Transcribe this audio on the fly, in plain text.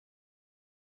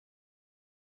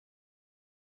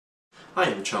Hi,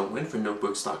 I'm Chung Win from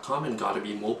Notebooks.com and Gotta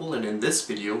Be Mobile, and in this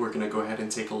video we're going to go ahead and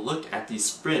take a look at the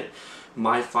Sprint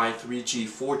MiFi 3G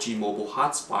 4G mobile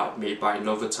hotspot made by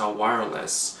Novatel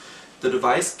Wireless. The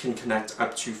device can connect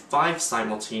up to 5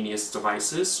 simultaneous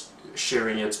devices,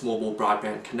 sharing its mobile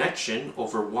broadband connection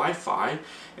over Wi-Fi,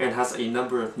 and has a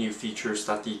number of new features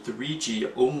that the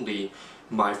 3G only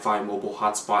MiFi mobile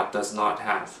hotspot does not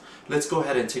have. Let's go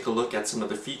ahead and take a look at some of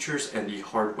the features and the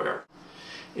hardware.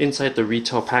 Inside the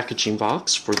retail packaging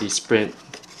box for the Sprint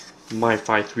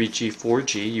MiFi 3G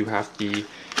 4G, you have the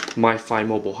MiFi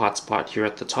mobile hotspot here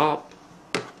at the top.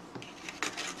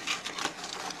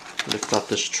 Lift up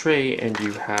this tray and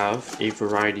you have a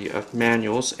variety of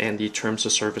manuals and the terms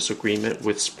of service agreement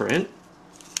with Sprint.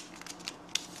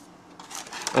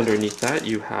 Underneath that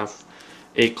you have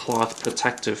a cloth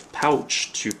protective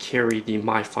pouch to carry the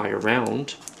MiFi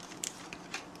around,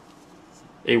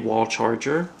 a wall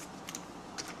charger,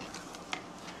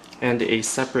 and a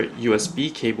separate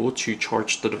USB cable to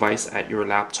charge the device at your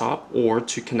laptop or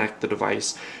to connect the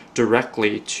device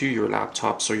directly to your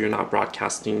laptop so you're not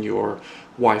broadcasting your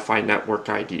Wi-Fi network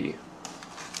ID.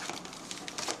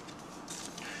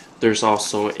 There's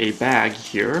also a bag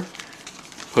here,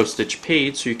 postage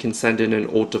paid, so you can send in an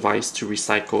old device to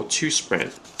recycle to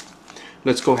Sprint.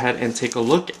 Let's go ahead and take a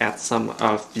look at some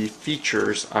of the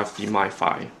features of the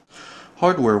MiFi.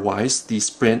 Hardware-wise, the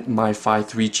Sprint MiFi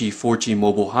 3G 4G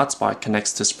mobile hotspot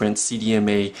connects to Sprint's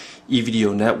CDMA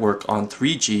eVideo network on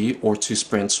 3G or to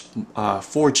Sprint's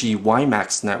 4G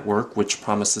WiMax network, which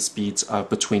promises speeds of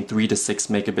between 3 to 6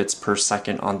 megabits per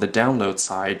second on the download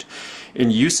side. In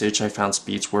usage, I found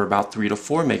speeds were about 3 to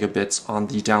 4 megabits on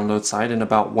the download side and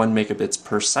about 1 megabits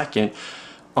per second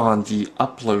on the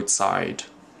upload side.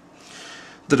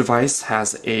 The device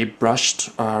has a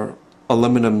brushed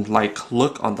aluminum-like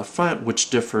look on the front, which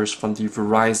differs from the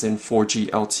Verizon 4G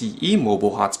LTE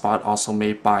mobile hotspot, also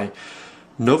made by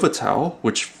Novatel,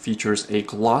 which features a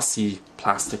glossy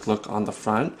plastic look on the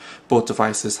front. Both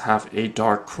devices have a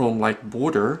dark chrome-like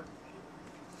border,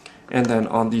 and then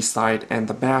on the side and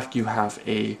the back you have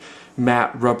a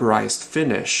matte rubberized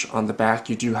finish. On the back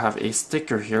you do have a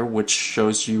sticker here which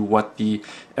shows you what the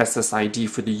SSID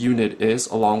for the unit is,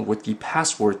 along with the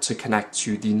password to connect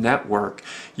to the network.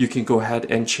 You can go ahead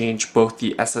and change both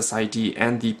the SSID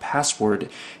and the password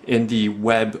in the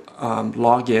web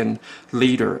login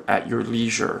later at your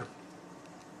leisure.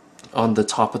 On the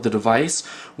top of the device,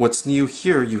 what's new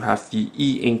here, you have the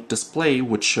e-ink display,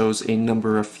 which shows a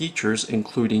number of features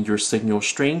including your signal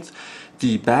strength,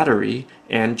 the battery,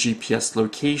 and GPS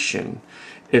location.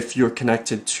 If you're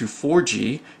connected to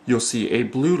 4G, you'll see a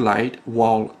blue light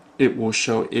while it will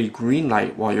show a green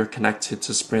light while you're connected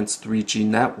to Sprint's 3G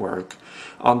network.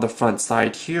 On the front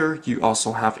side here, you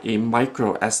also have a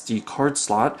micro SD card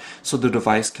slot, so the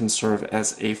device can serve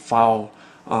as a file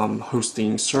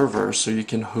hosting server, so you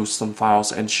can host some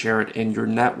files and share it in your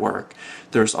network.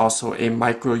 There's also a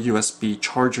micro USB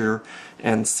charger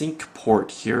and sync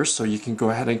port here, so you can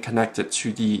go ahead and connect it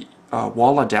to the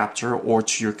wall adapter or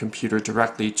to your computer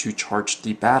directly to charge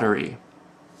the battery.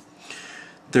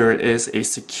 There is a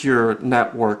secure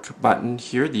network button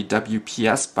here, the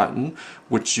WPS button,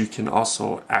 which you can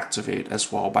also activate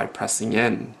as well by pressing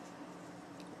in.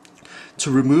 To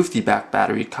remove the back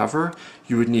battery cover,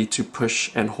 you would need to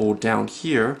push and hold down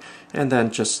here, and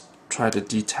then just try to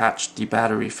detach the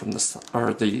battery from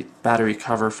the battery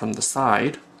cover from the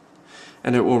side,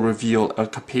 and it will reveal a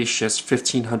capacious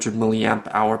 1500 milliamp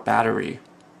hour battery.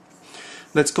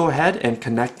 Let's go ahead and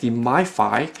connect the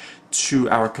MiFi to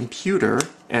our computer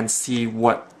and see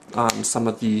what some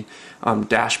of the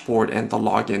dashboard and the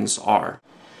logins are.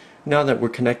 Now that we're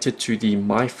connected to the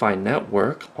MiFi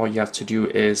network, all you have to do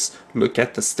is look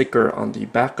at the sticker on the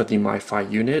back of the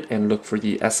MiFi unit and look for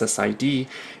the SSID,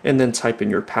 and then type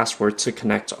in your password to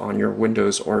connect on your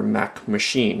Windows or Mac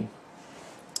machine.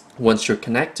 Once you're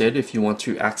connected, if you want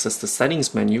to access the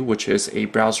settings menu, which is a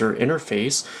browser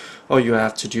interface, all you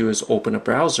have to do is open a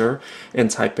browser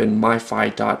and type in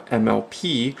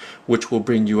mifi.mlp, which will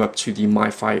bring you up to the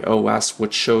MiFi OS,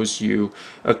 which shows you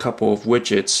a couple of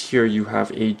widgets. Here you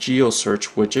have a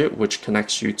GeoSearch widget, which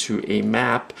connects you to a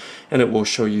map, and it will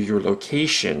show you your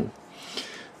location.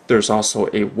 There's also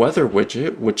a weather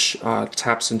widget which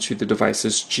taps into the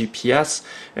device's GPS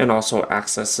and also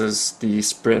accesses the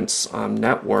Sprint's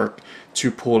network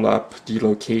to pull up the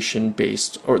location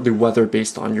based, or the weather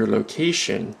based on your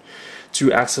location.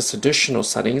 To access additional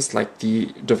settings like the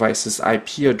device's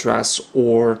IP address,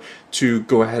 or to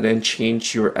go ahead and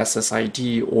change your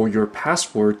SSID or your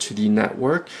password to the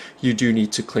network, you do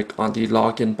need to click on the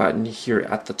login button here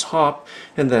at the top,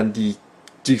 and then the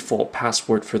default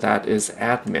password for that is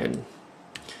admin.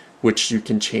 which you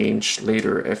can change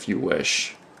later if you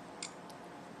wish.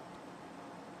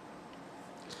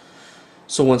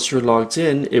 So once you're logged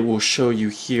in, it will show you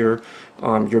here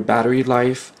your battery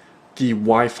life, the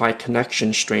Wi-Fi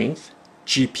connection strength,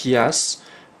 GPS,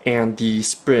 and the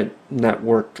Sprint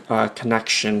network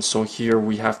connection. So here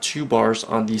we have 2 bars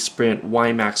on the Sprint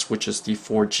WiMax, which is the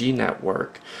 4G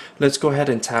network. Let's go ahead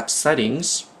and tap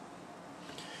Settings,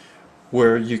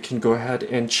 where you can go ahead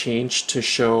and change to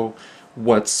show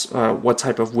what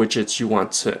type of widgets you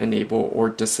want to enable or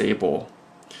disable.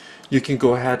 You can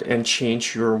go ahead and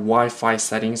change your Wi-Fi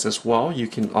settings as well. You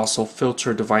can also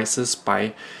filter devices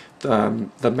by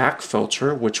the MAC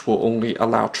filter, which will only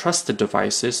allow trusted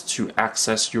devices to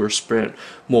access your Sprint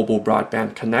mobile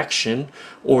broadband connection,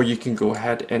 or you can go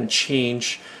ahead and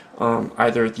change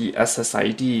either the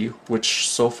SSID, which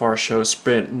so far shows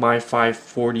Sprint MiFi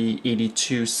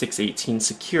 4082.618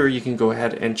 secure. You can go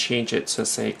ahead and change it to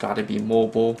say gotta be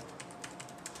mobile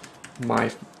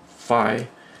MiFi.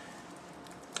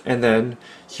 And then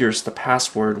here's the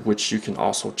password, which you can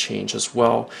also change as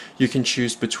well. You can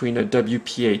choose between a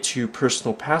WPA2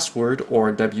 personal password or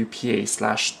a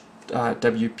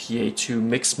WPA/WPA2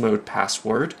 mixed mode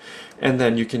password, and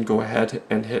then you can go ahead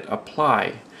and hit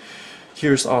apply.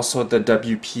 Here's also the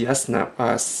WPS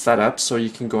setup, so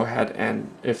you can go ahead and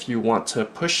if you want to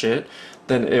push it,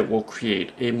 then it will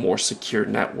create a more secure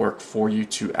network for you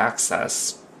to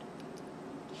access.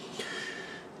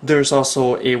 There's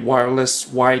also a wireless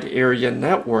wide area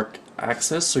network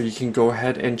access, so you can go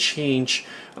ahead and change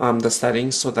the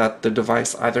settings so that the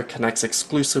device either connects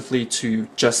exclusively to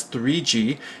just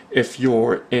 3G if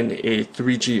you're in a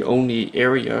 3G only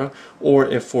area, or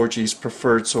if 4G is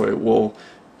preferred, so it will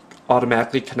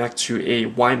automatically connect to a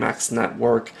WiMax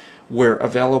network where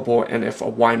available, and if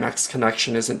a WiMax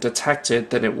connection isn't detected,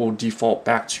 then it will default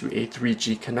back to a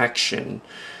 3G connection.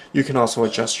 You can also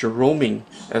adjust your roaming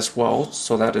as well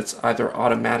so that it's either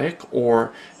automatic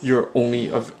or you're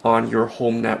only on your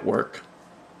home network.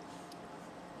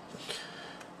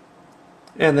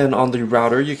 And then on the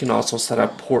router, you can also set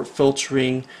up port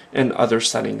filtering and other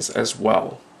settings as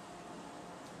well.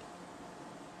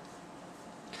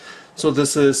 So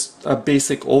this is a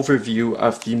basic overview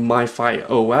of the MiFi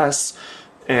OS,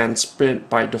 and Sprint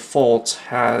by default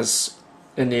has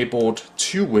enabled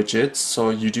 2 widgets. So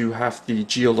you do have the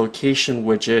geolocation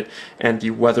widget and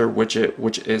the weather widget,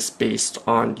 which is based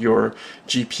on your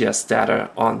GPS data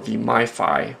on the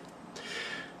MiFi.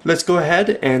 Let's go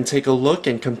ahead and take a look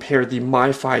and compare the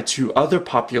MiFi to other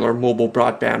popular mobile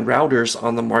broadband routers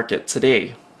on the market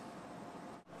today.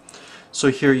 So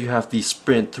here you have the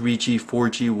Sprint 3G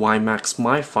 4G WiMax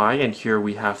MiFi, and here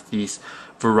we have these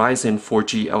Verizon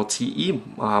 4G LTE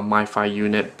MiFi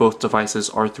unit. Both devices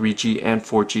are 3G and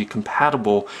 4G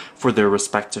compatible for their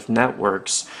respective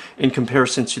networks. In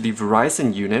comparison to the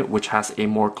Verizon unit, which has a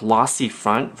more glossy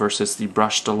front versus the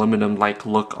brushed aluminum-like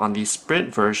look on the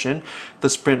Sprint version, the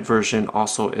Sprint version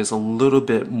also is a little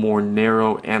bit more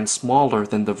narrow and smaller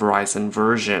than the Verizon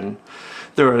version.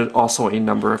 There are also a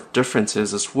number of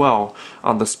differences as well.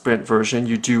 On the Sprint version,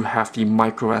 you do have the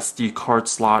micro SD card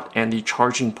slot and the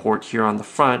charging port here on the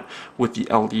front with the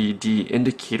LED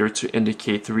indicator to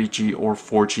indicate 3G or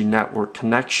 4G network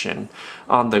connection.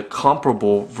 On the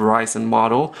comparable Verizon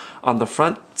model, on the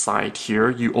front side here,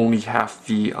 you only have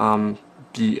the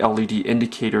LED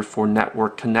indicator for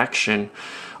network connection.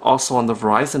 Also on the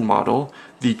Verizon model,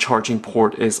 the charging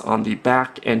port is on the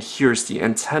back, and here's the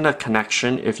antenna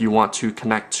connection. If you want to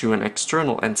connect to an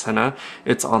external antenna,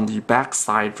 it's on the back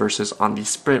side versus on the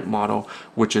Sprint model,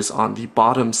 which is on the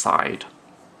bottom side.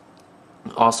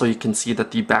 Also, you can see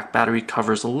that the back battery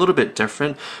cover is a little bit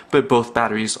different, but both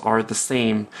batteries are the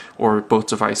same, or both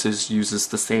devices uses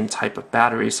the same type of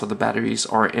battery, so the batteries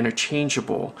are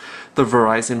interchangeable. The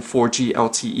Verizon 4G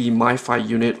LTE MiFi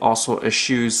unit also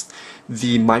eschews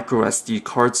the micro SD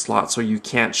card slot, so you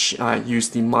can't use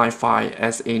the MiFi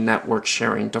as a network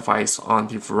sharing device on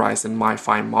the Verizon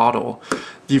MiFi model.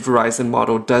 The Verizon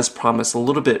model does promise a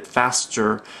little bit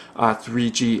faster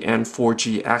 3G and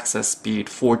 4G access speed.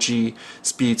 4G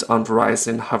speeds on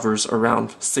Verizon hovers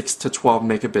around 6 to 12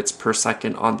 megabits per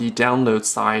second on the download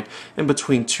side, and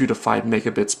between 2 to 5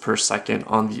 megabits per second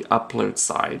on the upload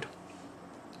side.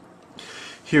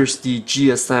 Here's the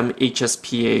GSM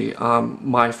HSPA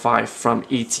MiFi from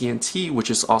AT&T,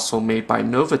 which is also made by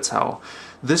Novatel.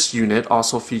 This unit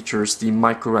also features the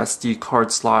micro SD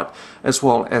card slot as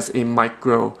well as a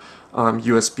micro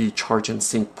USB charge and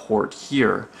sync port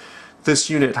here.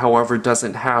 This unit, however,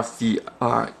 doesn't have the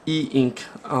e-ink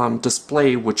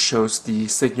display, which shows the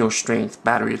signal strength,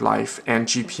 battery life, and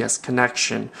GPS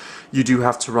connection. You do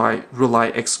have to rely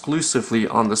exclusively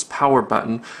on this power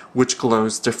button, which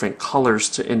glows different colors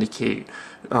to indicate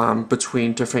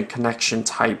between different connection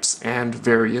types and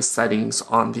various settings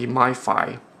on the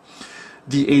MiFi.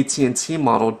 The AT&T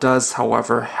model does,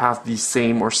 however, have the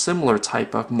same or similar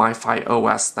type of MiFi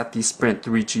OS that the Sprint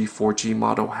 3G, 4G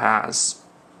model has.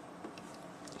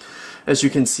 As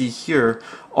you can see here,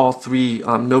 all three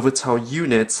Novatel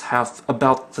units have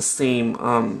about the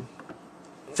same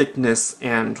thickness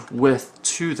and width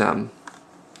to them.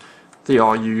 They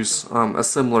all use a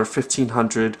similar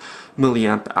 1500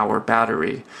 milliamp hour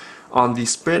battery. On the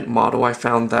Sprint model, I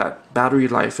found that battery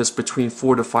life is between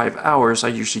 4 to 5 hours. I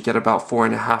usually get about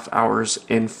 4.5 hours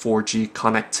in 4G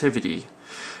connectivity.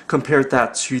 Compared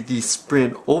that to the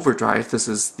Sprint Overdrive, this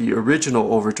is the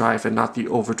original Overdrive and not the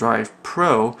Overdrive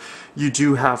Pro, you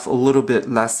do have a little bit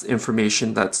less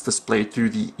information that's displayed through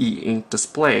the e-ink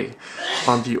display.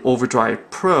 On the Overdrive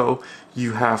Pro,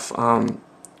 you have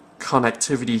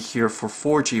connectivity here for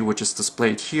 4G, which is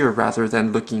displayed here rather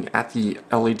than looking at the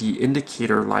LED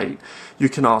indicator light. You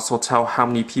can also tell how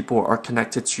many people are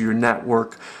connected to your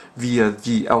network via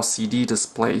the LCD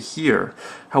display here.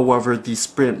 However, the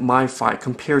Sprint MiFi,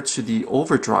 compared to the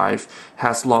Overdrive,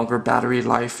 has longer battery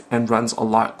life and runs a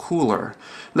lot cooler.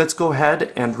 Let's go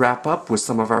ahead and wrap up with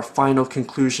some of our final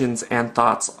conclusions and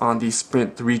thoughts on the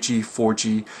Sprint 3G,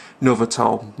 4G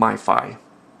Novatel MiFi.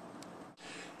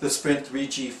 The Sprint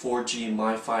 3G, 4G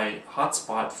MiFi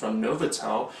hotspot from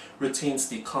Novatel retains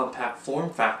the compact form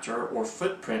factor or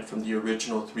footprint from the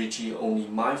original 3G only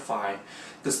MiFi.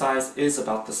 The size is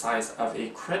about the size of a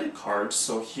credit card,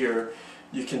 so here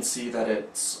you can see that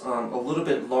it's a little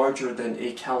bit larger than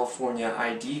a California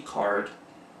ID card.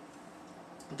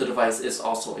 The device is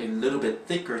also a little bit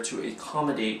thicker to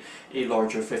accommodate a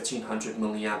larger 1500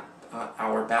 milliamp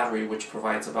hour battery, which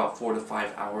provides about 4 to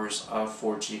 5 hours of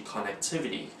 4G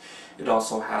connectivity. It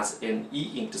also has an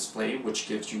e-ink display, which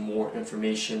gives you more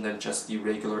information than just the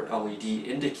regular LED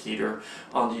indicator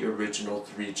on the original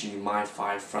 3G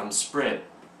MiFi from Sprint.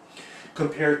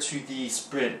 Compared to the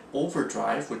Sprint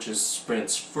Overdrive, which is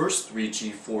Sprint's first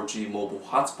 3G, 4G mobile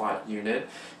hotspot unit,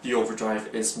 the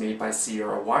Overdrive is made by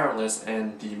Sierra Wireless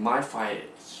and the MiFi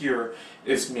here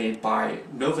is made by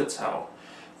Novatel.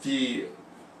 The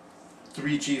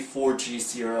 3G, 4G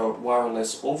Sierra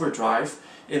Wireless Overdrive,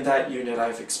 in that unit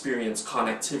I've experienced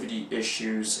connectivity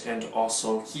issues and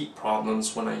also heat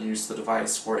problems when I use the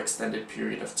device for an extended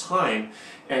period of time,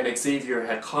 and Xavier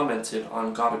had commented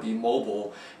on Gotta Be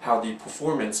Mobile how the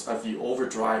performance of the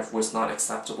Overdrive was not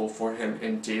acceptable for him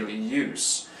in daily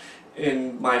use.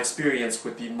 In my experience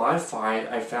with the MiFi,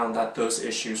 I found that those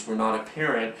issues were not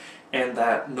apparent and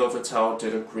that Novatel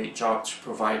did a great job to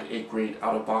provide a great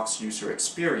out-of-box user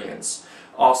experience.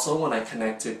 Also, when I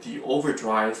connected the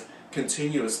Overdrive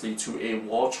continuously to a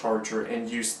wall charger and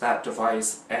used that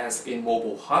device as a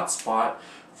mobile hotspot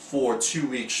for 2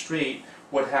 weeks straight,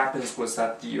 what happens was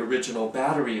that the original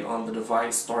battery on the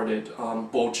device started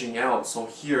bulging out. So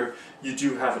here you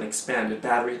do have an expanded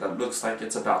battery that looks like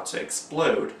it's about to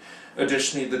explode.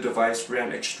 Additionally, the device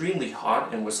ran extremely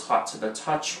hot and was hot to the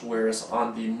touch, whereas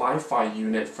on the MiFi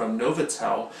unit from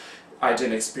Novatel, I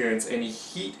didn't experience any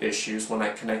heat issues when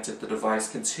I connected the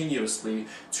device continuously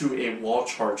to a wall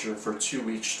charger for 2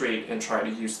 weeks straight and tried to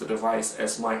use the device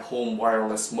as my home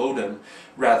wireless modem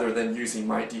rather than using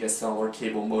my DSL or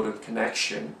cable modem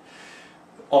connection.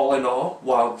 All in all,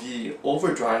 while the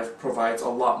Overdrive provides a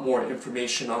lot more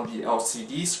information on the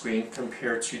LCD screen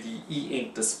compared to the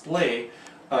e-ink display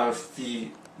of the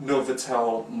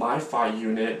Novatel MiFi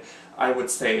unit, I would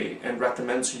say and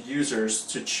recommend to users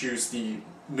to choose the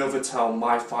Novatel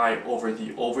MiFi over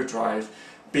the Overdrive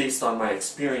based on my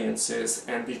experiences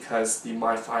and because the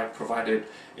MiFi provided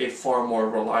a far more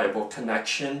reliable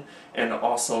connection and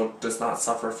also does not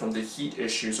suffer from the heat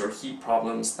issues or heat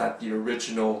problems that the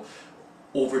original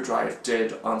Overdrive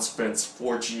did on Sprint's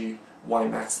 4G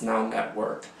WiMax Now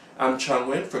network. I'm Chung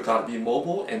Win for Gotta Be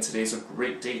Mobile, and today's a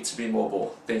great day to be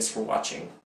mobile. Thanks for watching.